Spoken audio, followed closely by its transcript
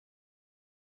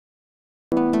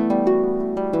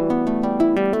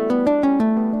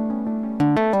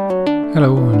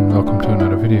Hello and welcome to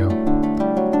another video.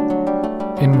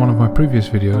 In one of my previous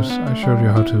videos I showed you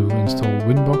how to install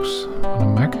Winbox on a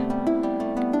Mac,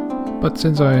 but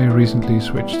since I recently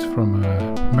switched from a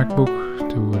MacBook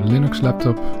to a Linux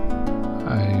laptop,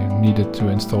 I needed to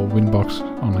install Winbox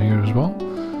on here as well,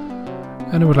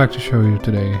 and I would like to show you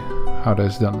today how that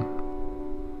is done.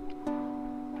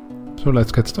 So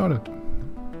let's get started.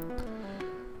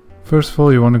 First of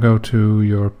all, you want to go to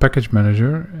your package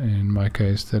manager. In my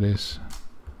case that is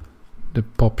the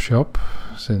Pop shop,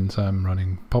 since I'm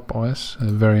running Pop OS,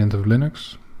 a variant of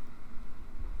Linux.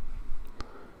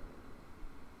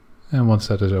 And once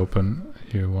that is open,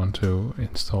 you want to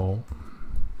install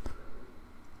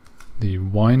the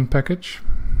Wine package.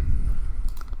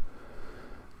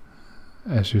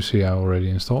 As you see, I already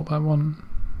installed that one.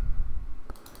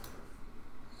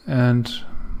 And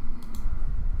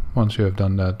once you have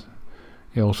done that,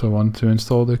 you also want to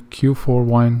install the Q4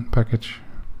 Wine package,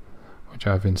 which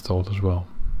I've installed as well.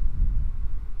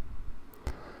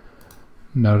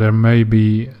 Now there may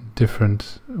be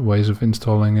different ways of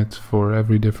installing it for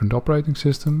every different operating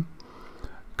system.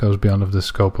 It goes beyond of the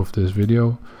scope of this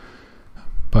video.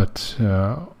 But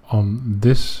on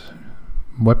this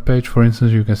web page, for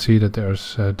instance, you can see that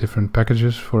there's different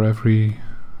packages for every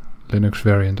Linux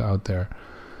variant out there.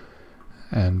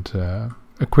 And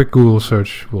a quick Google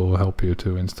search will help you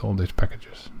to install these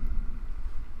packages.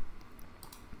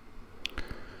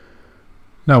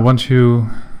 Now, once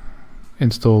you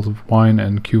installed Wine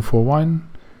and Q4 Wine,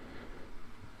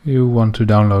 you want to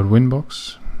download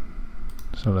Winbox.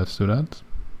 So let's do that.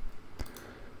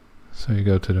 So you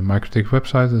go to the Microtik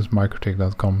website, it's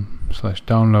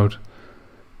microtik.com/download.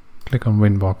 Click on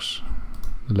Winbox,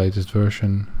 the latest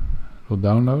version will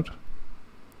download.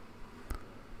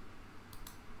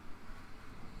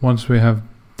 Once we have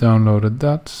downloaded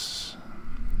that,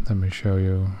 let me show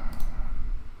you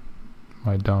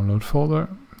my download folder.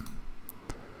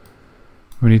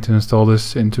 We need to install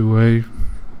this into a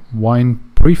Wine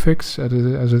prefix,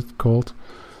 as it's called,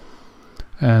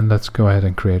 and let's go ahead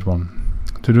and create one.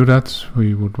 To do that,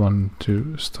 we would want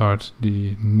to start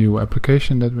the new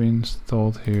application that we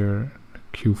installed here,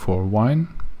 Q4 Wine.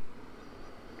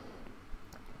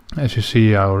 As you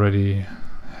see, I already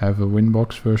have a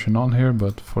Winbox version on here,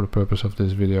 but for the purpose of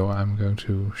this video I'm going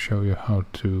to show you how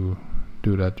to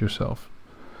do that yourself.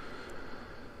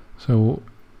 So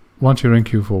once you're in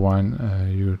Q4 Wine,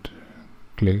 you'd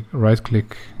right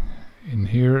click in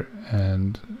here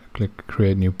and click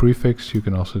create new prefix. You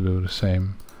can also do the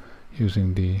same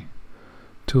using the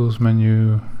tools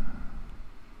menu,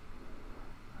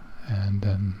 and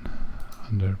then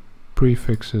under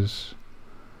prefixes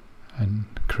and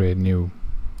create new.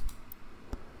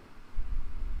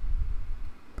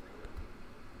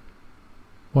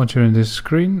 Once you're in this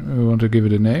screen, we want to give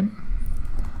it a name.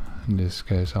 In this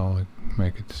case, I'll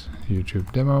make it YouTube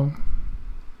demo.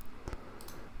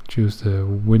 Choose the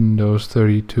Windows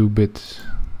 32-bit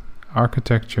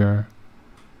architecture,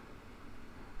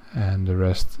 and the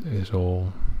rest is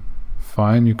all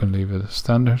fine. You can leave it as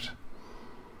standard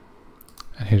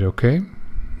and hit OK.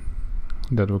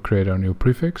 That will create our new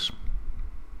prefix.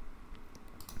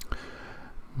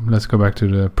 Let's go back to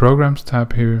the Programs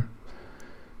tab here.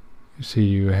 You see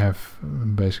you have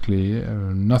basically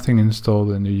nothing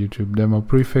installed in the YouTube demo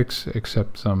prefix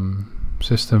except some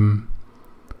system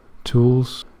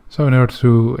tools. So in order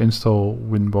to install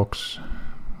Winbox,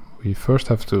 we first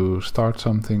have to start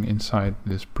something inside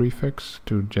this prefix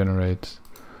to generate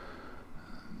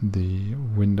the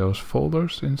Windows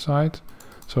folders inside.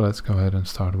 So let's go ahead and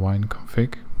start wine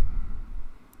config.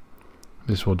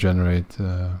 This will generate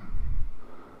the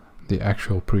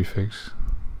actual prefix.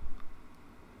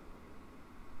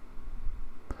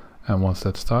 And once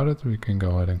that's started, we can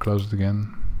go ahead and close it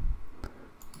again.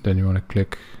 Then you want to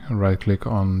right click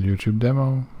on YouTube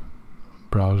demo,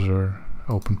 browser,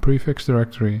 open prefix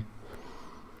directory.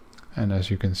 And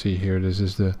as you can see here, this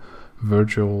is the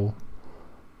virtual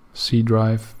C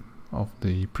drive of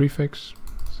the prefix.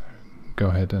 So go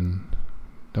ahead and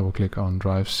double click on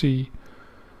drive C,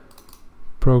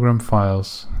 program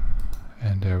files,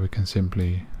 and there we can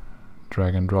simply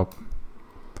drag and drop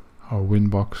our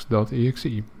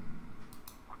winbox.exe.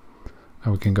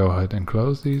 Now we can go ahead and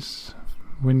close these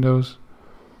windows.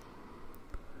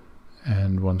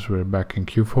 And once we're back in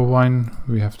Q4 Wine,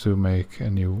 we have to make a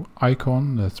new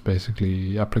icon. That's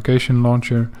basically the application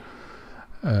launcher,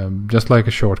 just like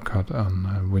a shortcut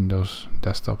on Windows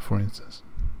desktop, for instance.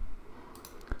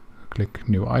 Click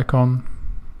new icon.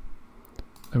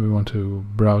 Then we want to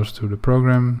browse to the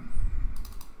program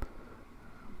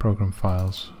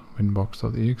files,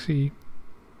 winbox.exe.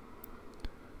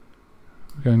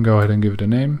 We can go ahead and give it a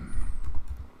name.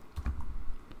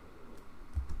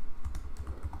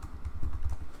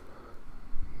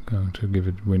 to give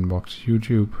it Winbox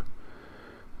YouTube.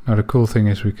 Now the cool thing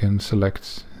is we can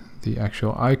select the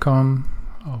actual icon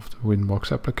of the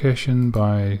Winbox application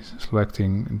by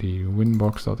selecting the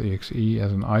winbox.exe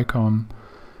as an icon,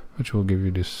 which will give you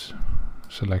this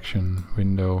selection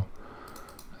window.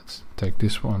 Let's take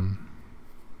this one,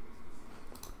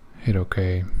 hit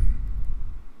OK,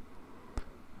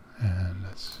 and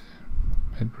let's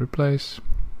hit replace.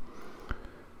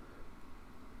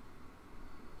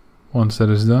 Once that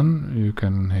is done, you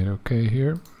can hit OK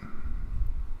here.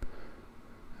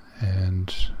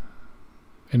 And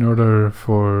in order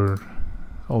for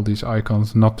all these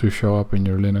icons not to show up in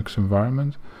your Linux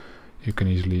environment, you can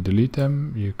easily delete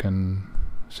them. You can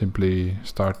simply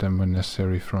start them when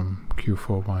necessary from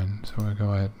Q4Wine. So I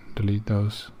go ahead and delete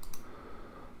those.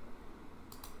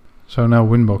 So now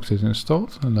Winbox is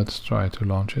installed, and let's try to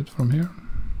launch it from here.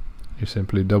 You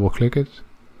simply double click it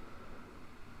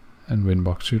and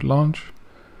Winbox should launch.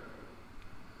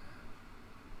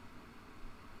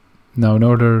 Now in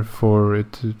order for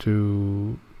it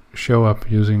to show up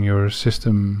using your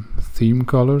system theme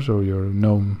colors or your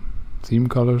GNOME theme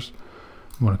colors,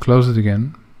 I'm going to close it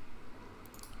again,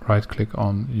 right click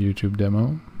on YouTube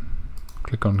demo,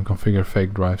 click on configure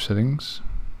fake drive settings,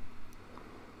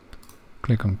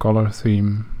 click on color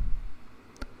theme,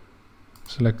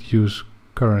 select use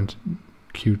current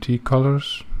Qt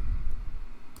colors,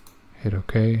 hit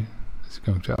OK. It's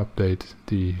going to update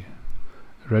the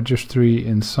registry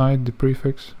inside the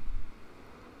prefix,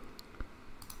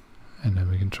 and then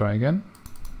we can try again.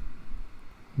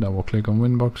 Double click on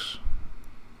Winbox,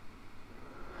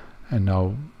 and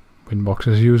now Winbox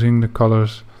is using the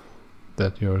colors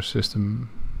that your system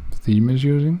theme is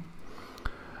using.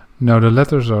 Now the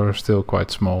letters are still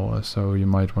quite small, so you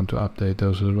might want to update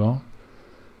those as well.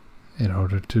 In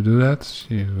order to do that,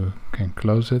 you can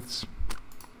close it,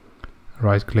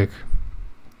 right click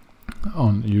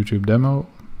on YouTube demo,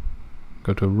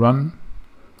 go to run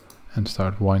and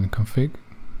start wine config.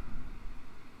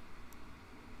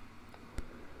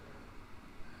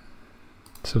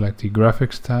 Select the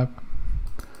graphics tab,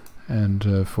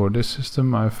 and for this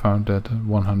system I found that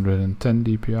 110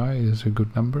 dpi is a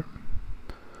good number.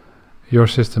 Your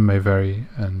system may vary,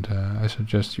 and I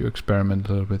suggest you experiment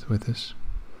a little bit with this.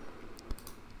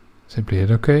 Simply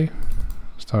hit OK,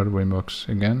 start Winbox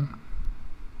again,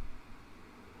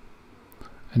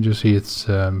 and you see it's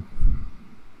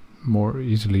more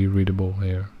easily readable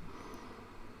here.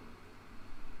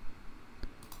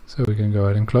 So we can go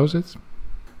ahead and close it.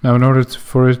 Now in order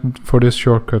for this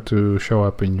shortcut to show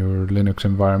up in your Linux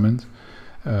environment,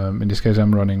 in this case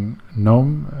I'm running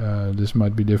GNOME. This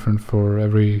might be different for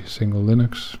every single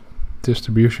Linux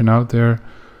distribution out there.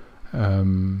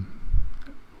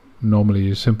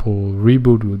 Normally a simple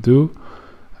reboot would do,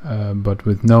 but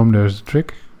with GNOME there's a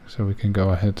trick. So we can go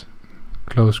ahead,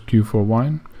 close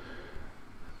Q4Wine.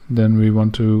 Then we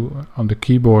want to, on the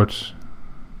keyboard,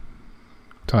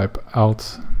 type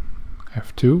Alt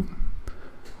F2,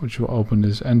 which will open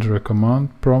this enter a command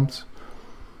prompt.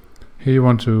 Here you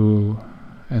want to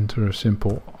enter a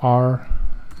simple R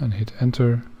and hit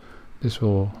enter. This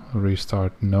will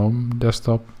restart GNOME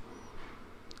desktop,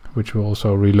 which will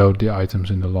also reload the items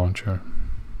in the launcher.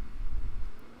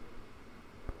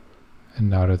 And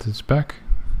now that it's back,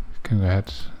 you can go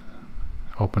ahead,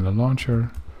 open the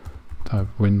launcher, type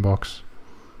Winbox,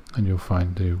 and you'll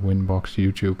find the Winbox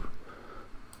YouTube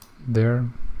there.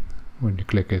 When you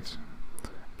click it,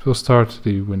 it will start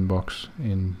the Winbox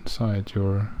inside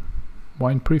your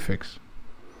wine prefix.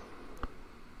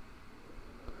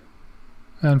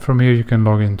 And from here you can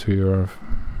log into your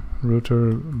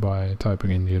router by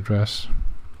typing in the address.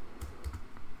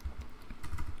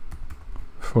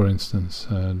 For instance,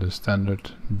 the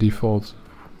standard default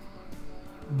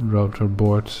router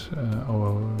board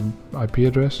or IP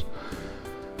address.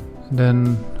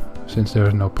 Then, since there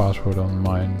is no password on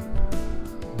mine,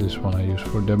 this one I use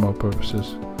for demo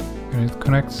purposes, you hit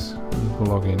connect, it will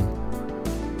log in,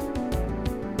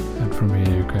 and from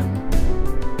here you can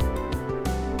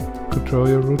control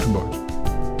your router board.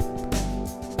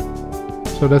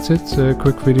 So that's it, a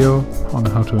quick video on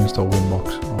how to install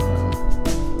Winbox on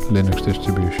a Linux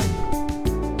distribution.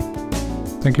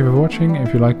 Thank you for watching.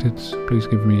 If you liked it, please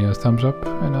give me a thumbs up,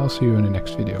 and I'll see you in the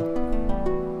next video.